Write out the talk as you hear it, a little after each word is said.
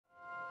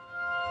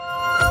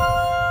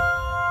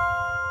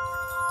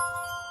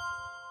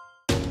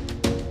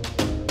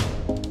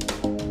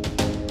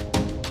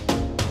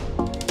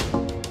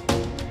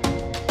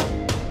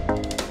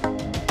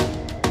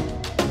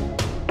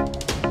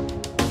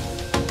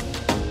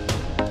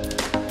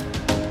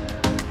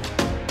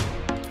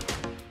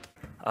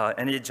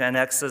Any Gen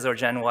X's or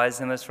Gen Y's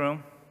in this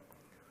room?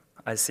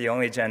 I see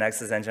only Gen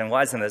X's and Gen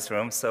Y's in this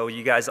room, so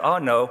you guys all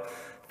know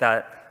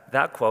that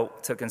that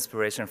quote took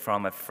inspiration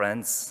from a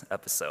Friends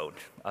episode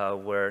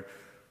where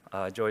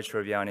Joey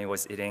Tribbiani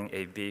was eating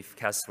a beef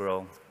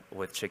casserole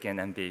with chicken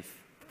and beef.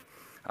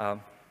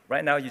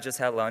 Right now, you just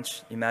had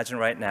lunch. Imagine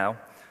right now,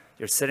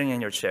 you're sitting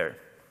in your chair,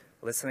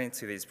 listening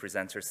to these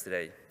presenters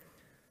today.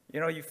 You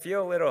know, you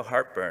feel a little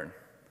heartburn.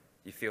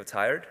 You feel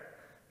tired.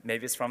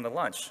 Maybe it's from the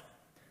lunch.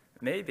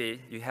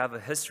 Maybe you have a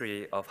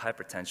history of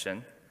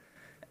hypertension,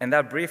 and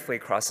that briefly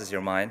crosses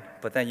your mind,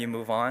 but then you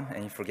move on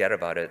and you forget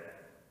about it.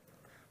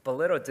 But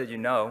little did you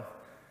know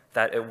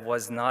that it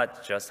was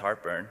not just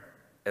heartburn.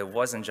 It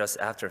wasn't just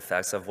after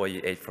effects of what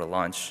you ate for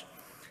lunch.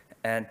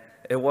 And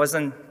it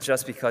wasn't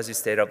just because you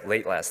stayed up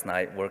late last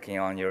night working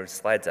on your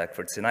slide deck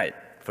for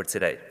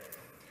today.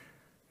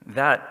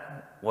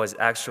 That was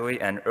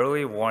actually an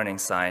early warning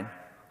sign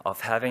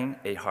of having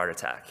a heart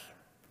attack.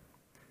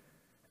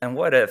 And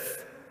what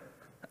if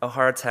a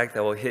heart attack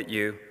that will hit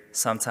you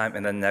sometime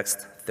in the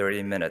next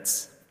 30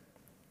 minutes?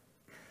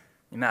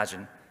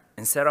 Imagine,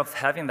 instead of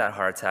having that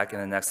heart attack in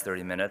the next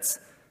 30 minutes,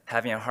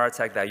 having a heart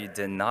attack that you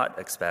did not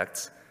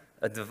expect,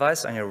 a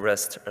device on your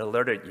wrist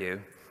alerted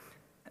you,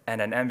 and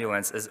an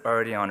ambulance is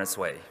already on its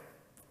way.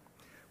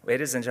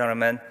 Ladies and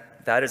gentlemen,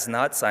 that is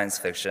not science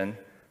fiction.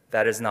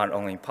 That is not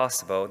only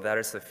possible, that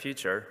is the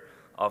future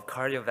of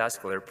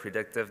cardiovascular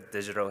predictive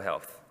digital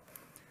health.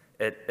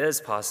 It is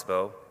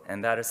possible,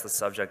 and that is the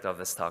subject of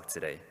this talk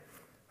today.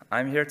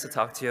 I'm here to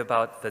talk to you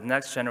about the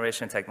next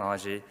generation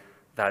technology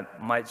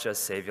that might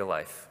just save your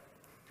life.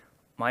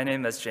 My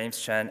name is James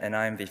Chen, and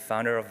I am the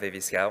founder of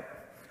ViviScout.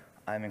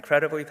 I'm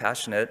incredibly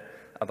passionate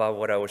about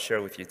what I will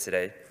share with you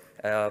today.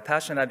 A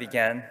passion that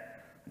began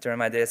during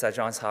my days at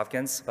Johns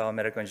Hopkins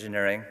Biomedical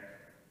Engineering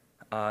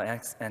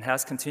and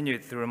has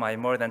continued through my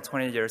more than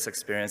 20 years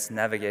experience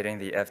navigating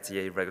the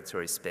FDA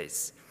regulatory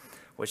space,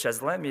 which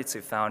has led me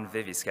to found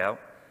ViviScout,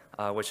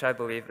 which I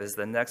believe is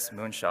the next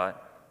moonshot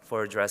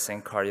for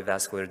addressing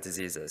cardiovascular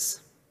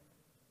diseases.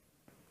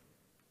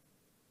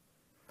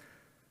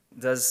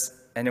 Does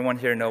anyone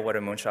here know what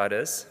a moonshot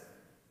is?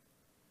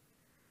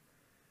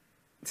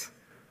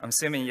 I'm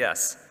assuming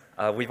yes.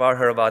 We've all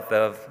heard about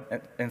the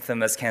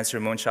infamous cancer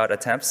moonshot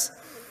attempts.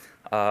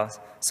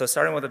 So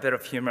starting with a bit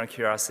of humor and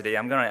curiosity,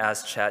 I'm going to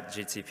ask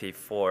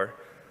ChatGPT-4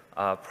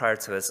 prior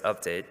to this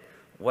update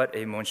what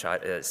a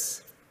moonshot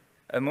is.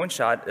 A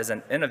moonshot is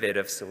an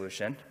innovative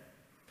solution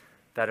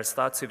that is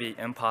thought to be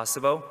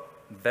impossible,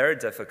 very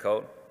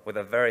difficult, with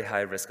a very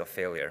high risk of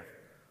failure.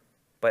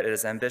 But it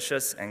is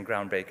ambitious and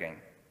groundbreaking.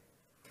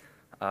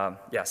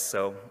 Yes,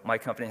 so my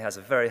company has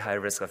a very high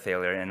risk of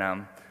failure, and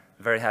I'm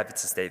very happy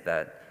to state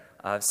that.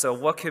 So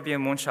what could be a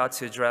moonshot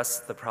to address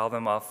the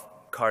problem of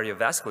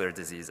cardiovascular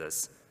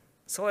diseases?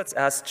 So let's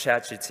ask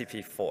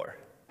ChatGPT-4.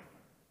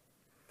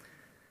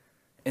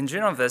 In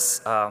June of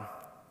this,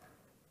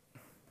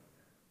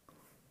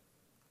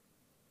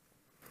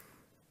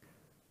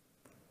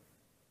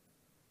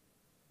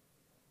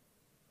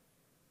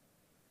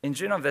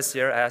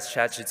 year, I asked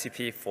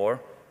ChatGPT-4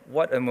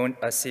 what a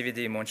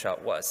CVD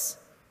moonshot was.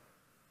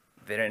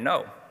 They didn't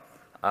know.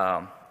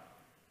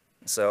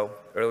 So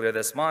earlier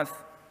this month,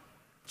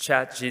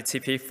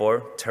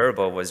 ChatGPT-4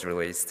 Turbo was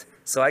released.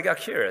 So I got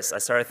curious. I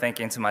started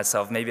thinking to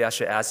myself, maybe I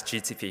should ask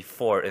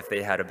GPT-4 if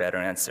they had a better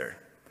answer.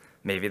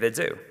 Maybe they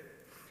do.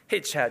 Hey,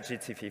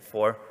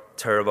 ChatGPT-4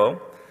 Turbo,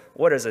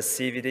 what is a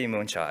CVD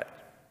moonshot?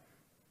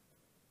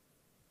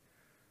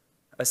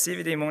 A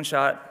CVD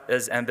moonshot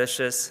is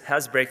ambitious,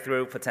 has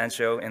breakthrough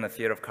potential in the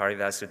field of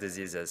cardiovascular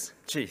diseases.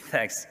 Gee,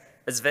 thanks.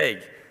 It's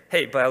vague.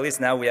 Hey, but at least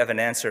now we have an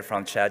answer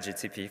from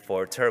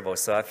ChatGPT-4 Turbo,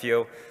 so I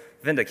feel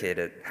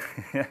vindicated.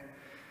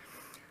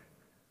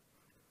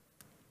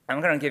 I'm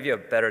going to give you a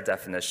better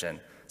definition.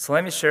 So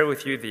let me share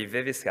with you the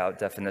ViviScout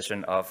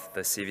definition of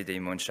the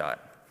CVD moonshot.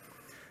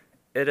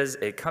 It is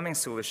a coming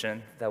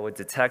solution that would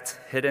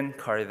detect hidden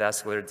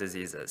cardiovascular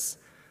diseases,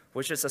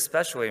 which is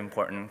especially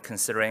important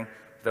considering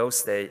those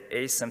stay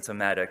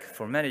asymptomatic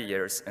for many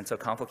years until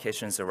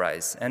complications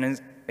arise.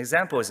 And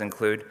examples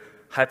include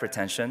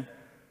hypertension,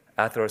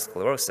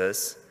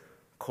 atherosclerosis,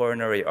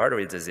 coronary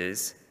artery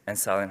disease, and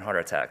silent heart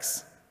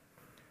attacks.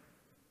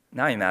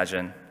 Now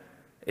imagine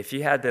if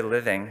you had been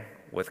living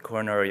with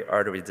coronary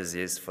artery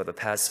disease for the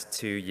past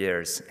 2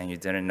 years and you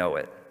didn't know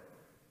it,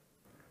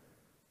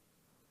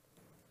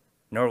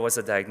 nor was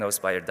it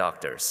diagnosed by your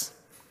doctors.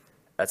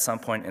 At some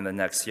point in the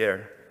next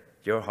year,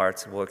 your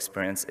heart will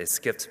experience a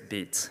skipped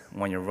beat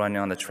when you're running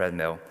on the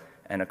treadmill,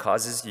 and it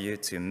causes you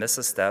to miss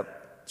a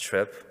step,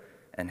 trip,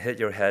 and hit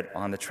your head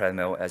on the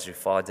treadmill as you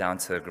fall down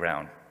to the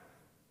ground.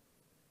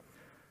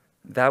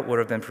 That would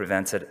have been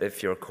prevented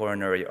if your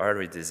coronary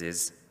artery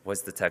disease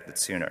was detected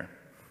sooner.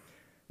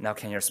 Now,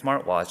 can your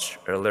smartwatch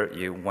alert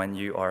you when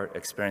you are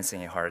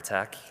experiencing a heart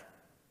attack?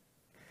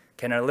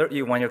 Can it alert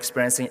you when you're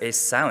experiencing a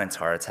silent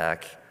heart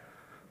attack?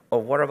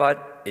 Or what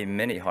about a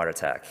mini heart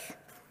attack?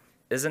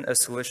 Isn't a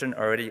solution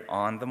already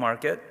on the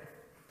market?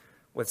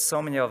 With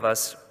so many of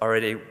us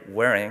already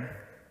wearing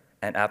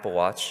an Apple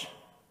Watch,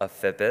 a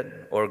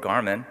Fitbit, or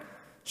Garmin,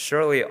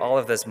 Surely all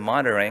of this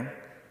monitoring,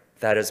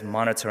 that is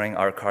monitoring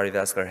our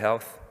cardiovascular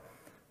health,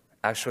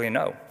 actually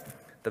no.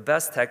 The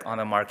best tech on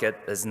the market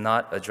is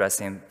not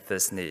addressing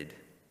this need.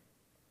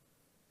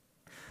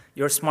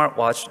 Your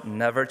smartwatch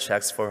never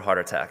checks for heart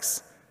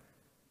attacks.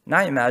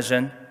 Now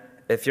imagine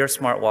if your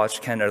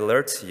smartwatch can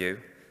alert you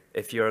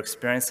if you're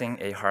experiencing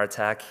a heart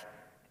attack,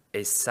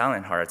 a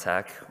silent heart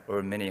attack, or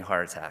a mini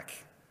heart attack.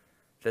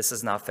 This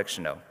is not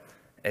fictional.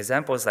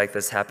 Examples like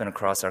this happen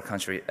across our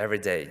country every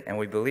day, and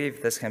we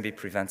believe this can be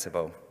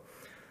preventable.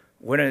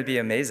 Wouldn't it be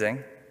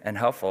amazing and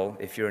helpful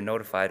if you were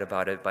notified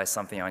about it by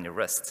something on your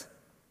wrist?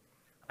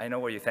 I know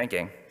what you're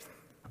thinking.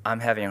 I'm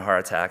having a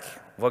heart attack.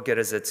 What good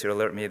is it to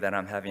alert me that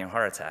I'm having a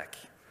heart attack?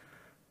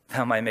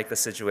 That might make the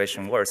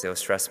situation worse. It'll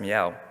stress me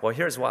out. Well,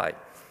 here's why.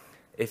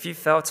 If you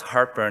felt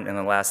heartburn in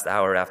the last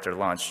hour after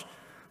lunch,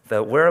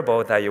 the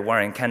wearable that you're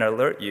wearing can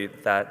alert you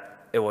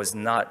that it was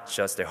not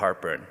just a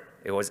heartburn.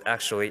 It was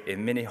actually a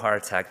mini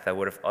heart attack that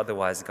would have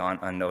otherwise gone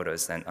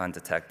unnoticed and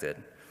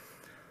undetected.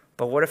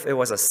 But what if it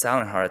was a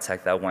silent heart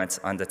attack that went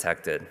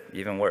undetected?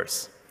 Even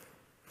worse.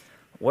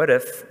 What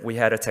if we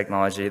had a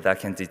technology that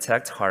can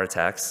detect heart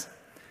attacks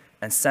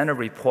and send a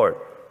report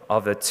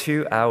of the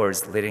 2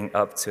 hours leading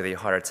up to the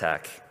heart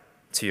attack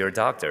to your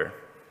doctor?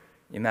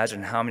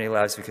 Imagine how many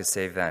lives we could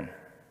save then.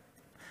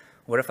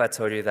 What if I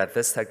told you that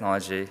this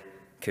technology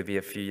could be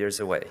a few years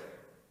away?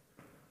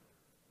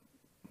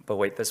 But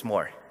wait, there's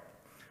more.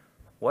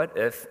 What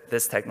if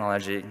this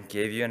technology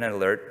gave you an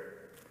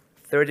alert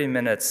 30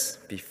 minutes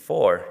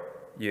before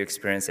you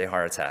experience a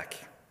heart attack?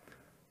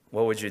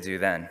 What would you do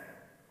then?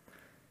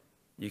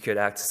 You could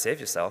act to save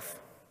yourself.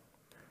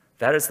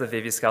 That is the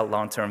ViviScout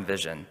long-term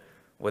vision,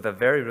 with a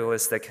very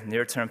realistic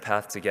near-term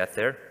path to get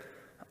there,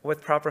 with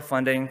proper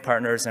funding,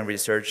 partners, and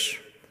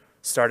research.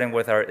 Starting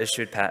with our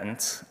issued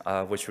patent,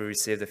 which we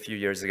received a few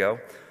years ago,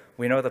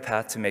 we know the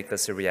path to make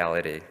this a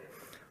reality.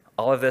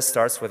 All of this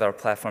starts with our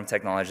platform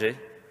technology.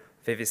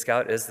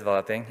 ViviScout is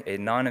developing a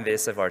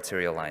non-invasive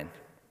arterial line.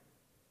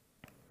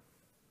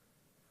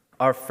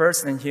 Our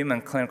first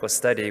in-human clinical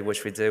study,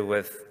 which we did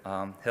with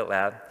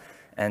HitLab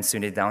and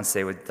SUNY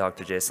Downstate with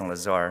Dr. Jason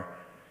Lazar,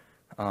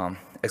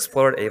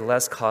 explored a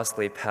less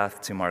costly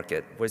path to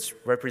market, which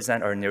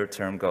represent our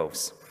near-term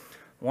goals.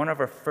 One of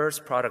our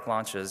first product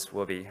launches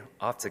will be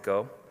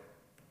optical,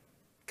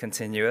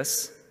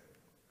 continuous,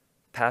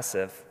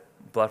 passive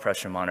blood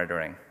pressure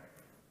monitoring.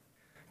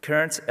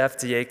 Current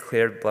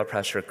FDA-cleared blood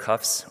pressure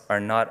cuffs are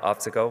not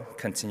optical,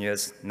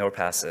 continuous, nor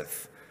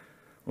passive.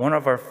 One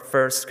of our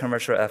first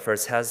commercial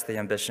efforts has the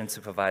ambition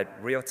to provide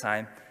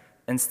real-time,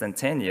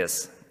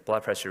 instantaneous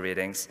blood pressure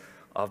readings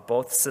of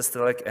both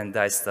systolic and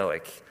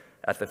diastolic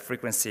at the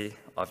frequency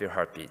of your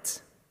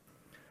heartbeat.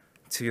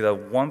 To the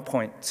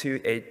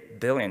 1.28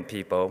 billion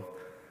people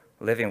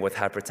living with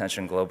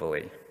hypertension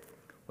globally.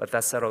 Let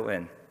that settle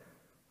in.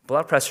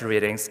 Blood pressure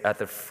readings at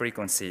the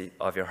frequency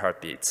of your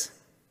heartbeat.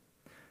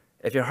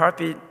 If your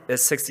heartbeat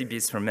is 60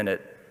 beats per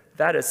minute,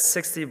 that is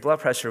 60 blood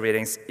pressure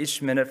readings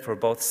each minute for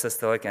both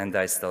systolic and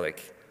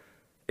diastolic.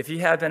 If you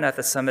have been at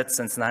the summit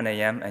since 9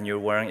 a.m. and you're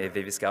wearing a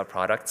ViviScout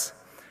product,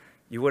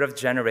 you would have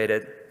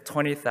generated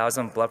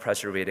 20,000 blood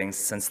pressure readings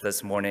since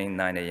this morning,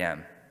 9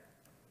 a.m.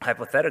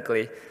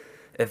 Hypothetically,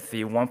 if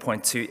the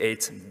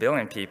 1.28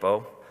 billion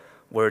people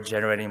were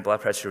generating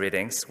blood pressure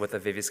readings with a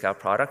ViviScout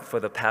product for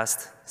the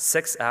past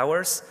 6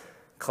 hours,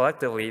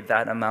 collectively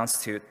that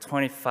amounts to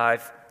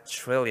 25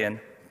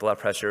 trillion blood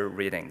pressure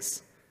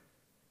readings.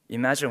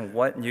 Imagine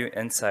what new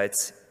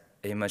insights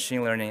a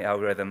machine learning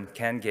algorithm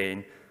can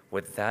gain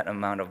with that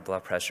amount of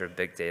blood pressure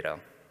big data.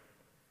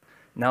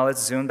 Now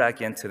let's zoom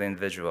back into the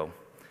individual.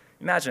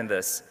 Imagine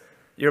this.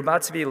 You're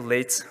about to be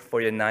late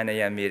for your 9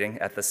 a.m. meeting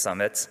at the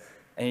summit,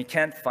 and you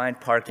can't find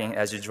parking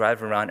as you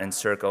drive around in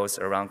circles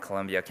around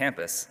Columbia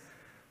campus.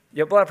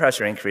 Your blood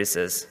pressure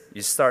increases.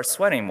 You start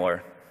sweating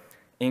more.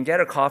 And you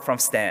get a call from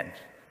Stan.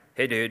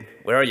 Hey, dude,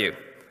 where are you?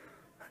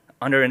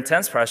 Under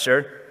intense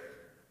pressure,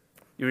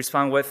 you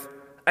respond with,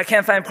 I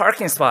can't find a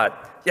parking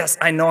spot. Yes,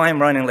 I know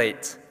I'm running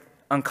late.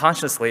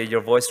 Unconsciously,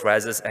 your voice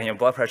rises and your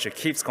blood pressure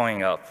keeps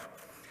going up.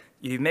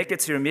 You make it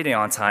to your meeting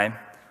on time,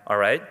 all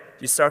right?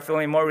 You start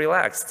feeling more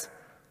relaxed.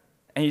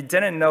 And you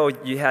didn't know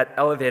you had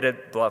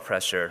elevated blood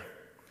pressure.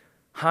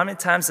 How many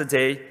times a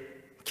day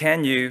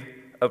can you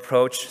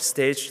approach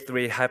stage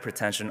 3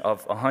 hypertension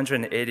of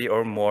 180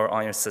 or more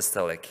on your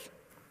systolic?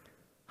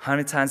 How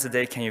many times a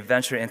day can you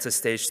venture into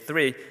stage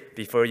 3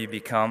 before you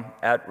become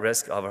at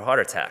risk of a heart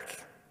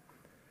attack?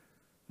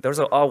 Those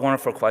are all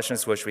wonderful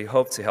questions which we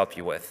hope to help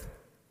you with.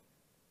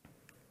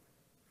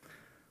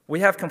 We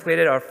have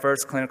completed our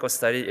first clinical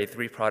study, a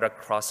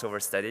 3-product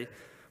crossover study,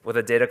 with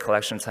a data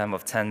collection time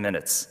of 10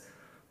 minutes.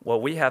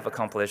 What we have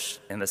accomplished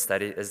in the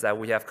study is that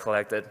we have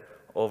collected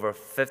over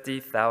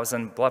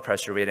 50,000 blood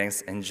pressure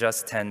readings in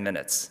just 10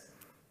 minutes.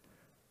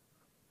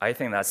 I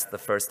think that's the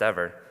first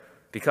ever.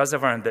 Because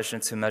of our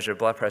ambition to measure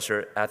blood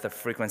pressure at the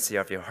frequency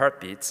of your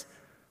heartbeat,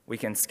 we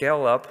can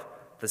scale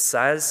up the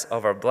size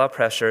of our blood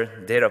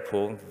pressure data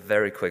pool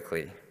very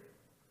quickly.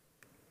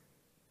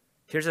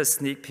 Here's a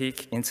sneak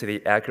peek into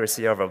the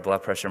accuracy of our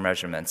blood pressure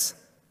measurements.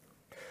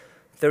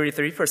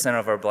 33%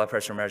 of our blood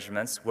pressure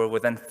measurements were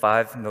within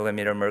 5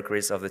 millimeter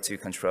mercuries of the two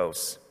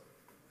controls.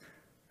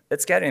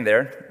 It's getting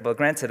there, but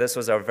granted, this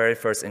was our very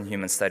first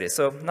in-human study,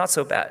 so not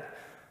so bad.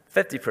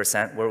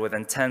 50% were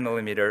within 10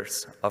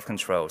 millimeters of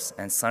controls,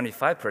 and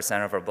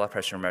 75% of our blood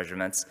pressure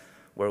measurements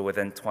were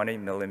within 20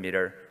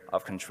 millimeter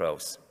of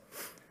controls.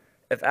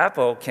 If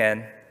Apple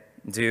can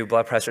do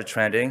blood pressure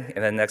trending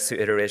in the next two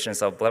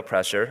iterations of blood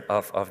pressure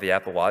of the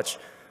Apple Watch,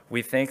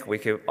 we think we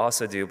could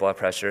also do blood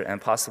pressure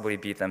and possibly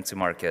beat them to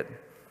market.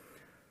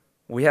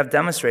 We have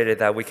demonstrated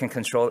that we can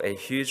control a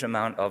huge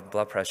amount of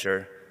blood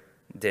pressure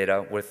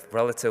data with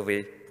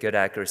relatively good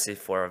accuracy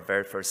for our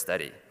very first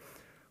study.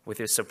 With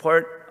your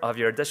support of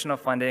your additional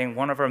funding,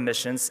 one of our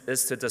missions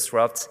is to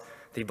disrupt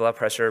the blood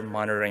pressure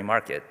monitoring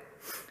market.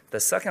 The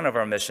second of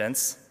our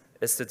missions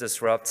is to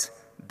disrupt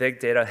big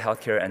data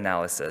healthcare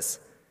analysis.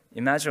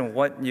 Imagine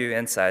what new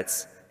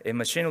insights a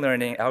machine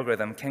learning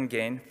algorithm can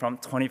gain from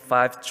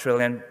 25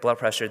 trillion blood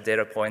pressure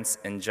data points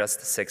in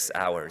just 6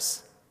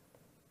 hours.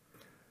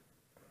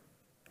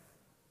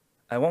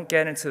 I won't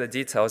get into the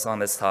details on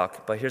this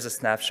talk, but here's a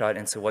snapshot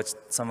into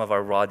what some of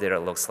our raw data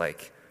looks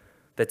like.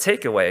 The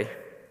takeaway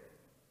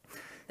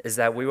is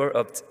that we were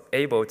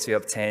able to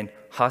obtain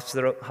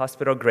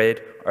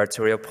hospital-grade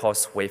arterial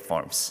pulse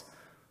waveforms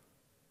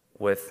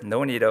with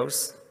no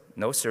needles,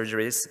 no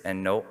surgeries,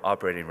 and no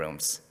operating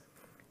rooms.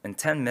 In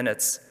 10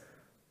 minutes,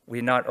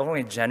 we not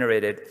only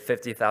generated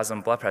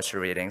 50,000 blood pressure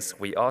readings,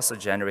 we also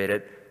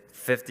generated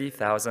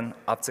 50,000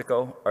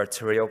 optical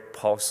arterial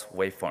pulse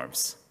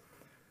waveforms.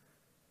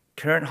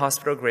 Current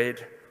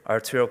hospital-grade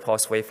arterial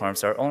pulse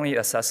waveforms are only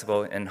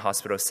accessible in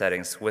hospital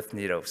settings with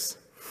needles.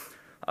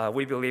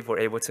 We believe we're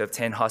able to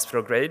obtain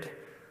hospital-grade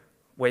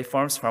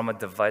waveforms from a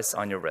device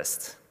on your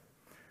wrist.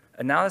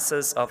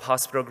 Analysis of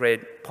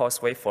hospital-grade pulse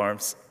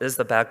waveforms is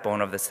the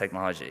backbone of this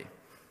technology.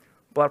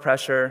 Blood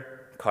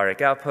pressure,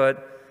 cardiac output,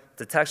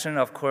 detection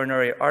of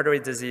coronary artery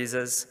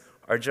diseases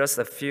are just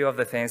a few of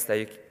the things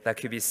that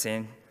could be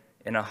seen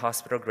in a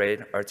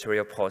hospital-grade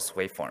arterial pulse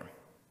waveform.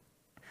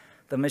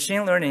 The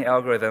machine learning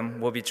algorithm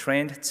will be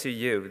trained to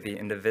you, the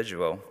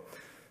individual,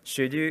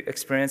 should you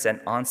experience an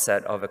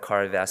onset of a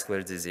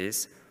cardiovascular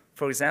disease.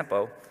 For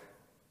example,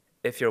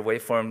 if your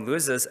waveform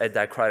loses a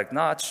dichrotic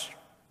notch,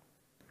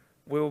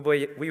 we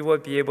will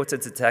be able to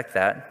detect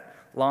that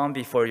long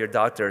before your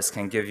doctors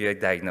can give you a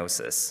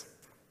diagnosis.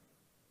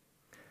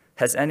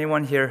 Has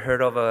anyone here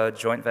heard of a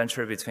joint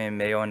venture between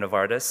Mayo and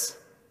Novartis?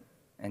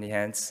 Any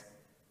hands?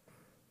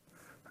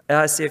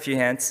 I see a few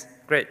hands.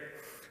 Great.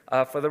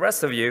 For the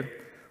rest of you,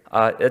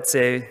 it's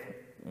a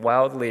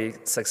wildly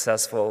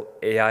successful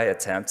AI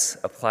attempt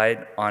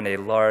applied on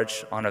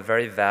a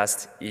very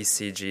vast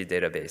ECG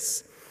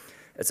database.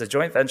 It's a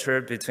joint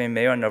venture between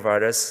Mayo and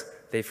Novartis.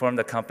 They formed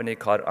a company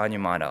called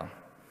Anumana.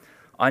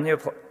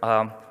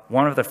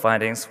 One of the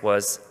findings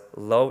was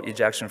low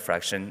ejection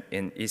fraction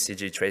in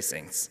ECG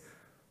tracings,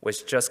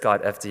 which just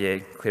got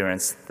FDA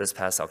clearance this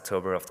past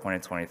October of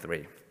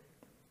 2023.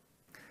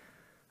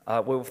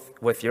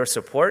 With your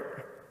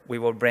support, we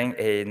will bring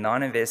a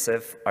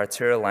non-invasive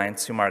arterial line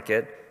to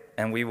market,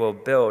 and we will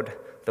build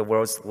the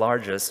world's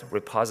largest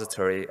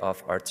repository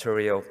of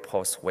arterial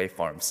pulse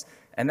waveforms.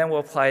 And then we'll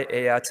apply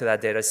AI to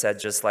that data set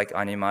just like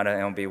Anumana, and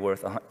it'll be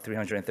worth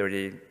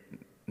 $330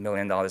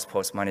 million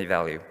post-money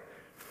value.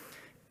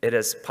 It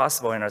is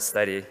possible in our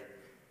study,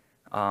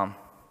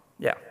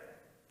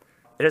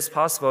 It is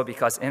possible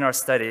because in our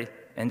study,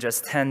 in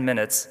just 10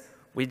 minutes,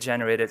 we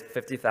generated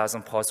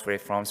 50,000 pulse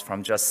waveforms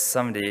from just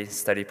 70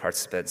 study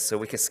participants, so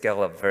we could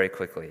scale up very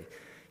quickly.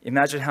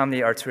 Imagine how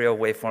many arterial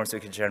waveforms we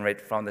could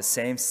generate from the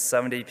same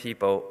 70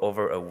 people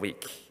over a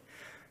week.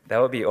 That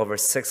would be over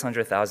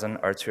 600,000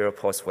 arterial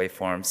pulse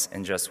waveforms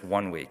in just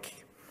 1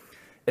 week.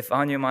 If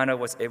Anumana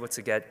was able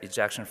to get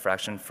ejection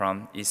fraction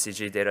from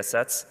ECG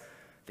datasets,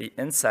 the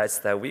insights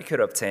that we could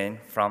obtain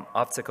from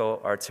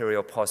optical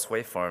arterial pulse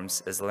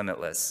waveforms is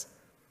limitless.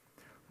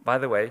 By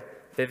the way,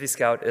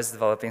 ViviScout is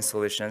developing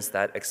solutions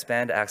that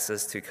expand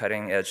access to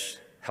cutting-edge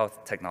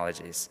health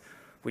technologies.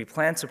 We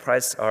plan to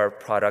price our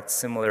product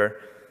similar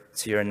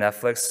to your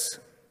Netflix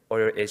or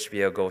your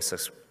HBO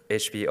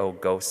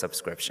Go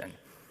subscription.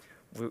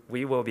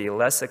 We will be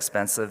less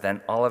expensive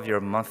than all of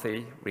your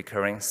monthly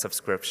recurring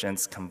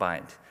subscriptions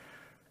combined.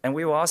 And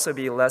we will also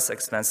be less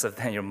expensive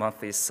than your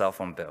monthly cell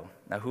phone bill.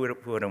 Now, who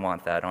wouldn't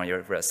want that on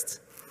your wrist?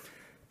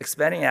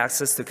 Expanding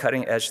access to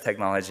cutting-edge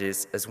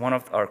technologies is one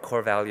of our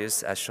core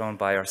values as shown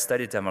by our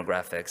study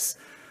demographics,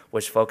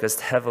 which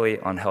focused heavily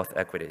on health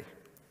equity.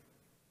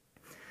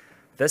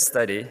 This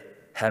study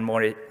had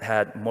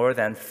more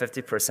than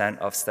 50%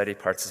 of study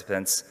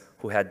participants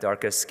who had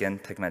darker skin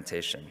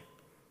pigmentation.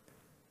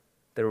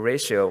 The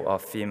ratio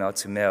of female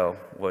to male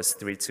was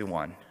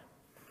 3:1,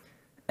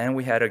 and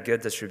we had a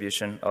good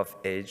distribution of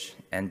age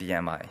and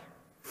BMI.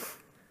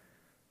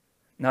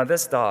 Now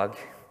this dog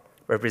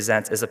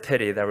is a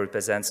pity that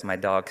represents my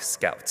dog,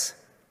 Scout.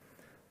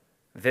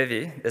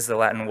 Vivi is the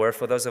Latin word.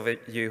 For those of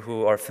you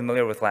who are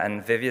familiar with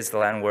Latin, Vivi is the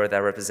Latin word that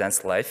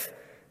represents life,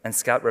 and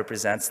Scout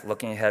represents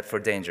looking ahead for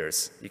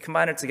dangers. You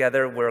combine it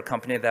together, we're a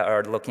company that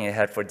are looking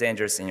ahead for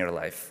dangers in your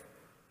life.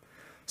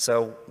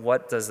 So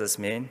what does this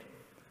mean?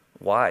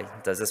 Why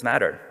does this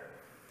matter?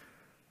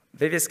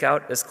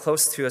 ViviScout is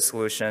close to a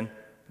solution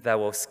that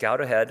will scout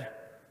ahead,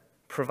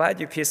 provide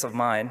you peace of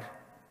mind,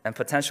 and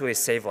potentially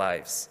save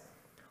lives,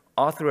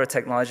 all through a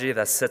technology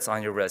that sits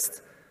on your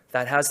wrist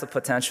that has the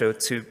potential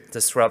to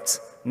disrupt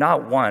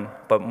not one,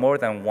 but more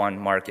than one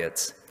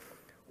market.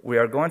 We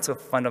are going to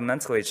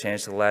fundamentally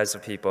change the lives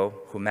of people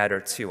who matter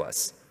to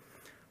us.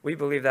 We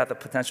believe that the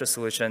potential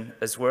solution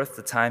is worth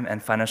the time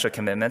and financial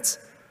commitment.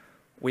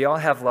 We all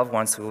have loved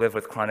ones who live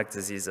with chronic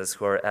diseases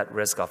who are at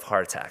risk of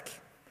heart attack.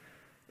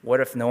 What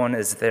if no one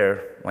is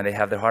there when they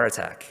have their heart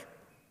attack?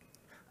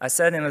 I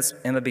said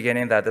in the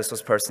beginning that this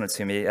was personal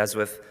to me, as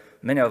with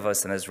many of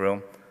us in this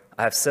room.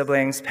 I have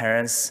siblings,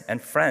 parents,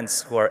 and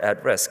friends who are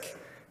at risk.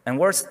 And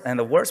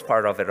the worst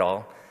part of it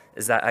all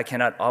is that I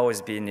cannot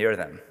always be near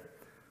them.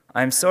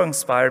 I am so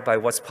inspired by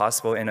what's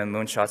possible in a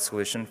moonshot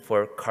solution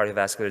for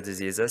cardiovascular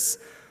diseases.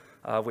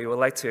 We would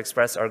like to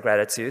express our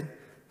gratitude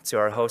to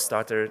our host,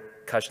 Dr.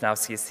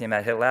 Kashnowski's team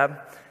at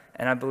HitLab,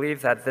 and I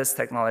believe that this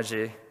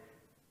technology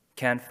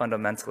can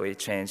fundamentally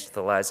change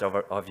the lives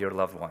of your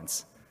loved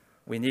ones.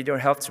 We need your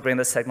help to bring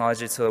this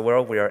technology to the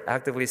world. We are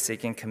actively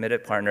seeking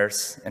committed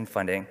partners in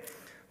funding.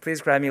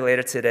 Please grab me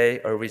later today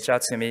or reach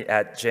out to me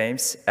at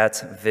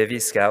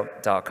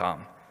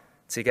james@viviscout.com.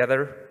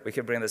 Together, we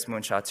can bring this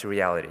moonshot to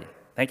reality.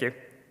 Thank you.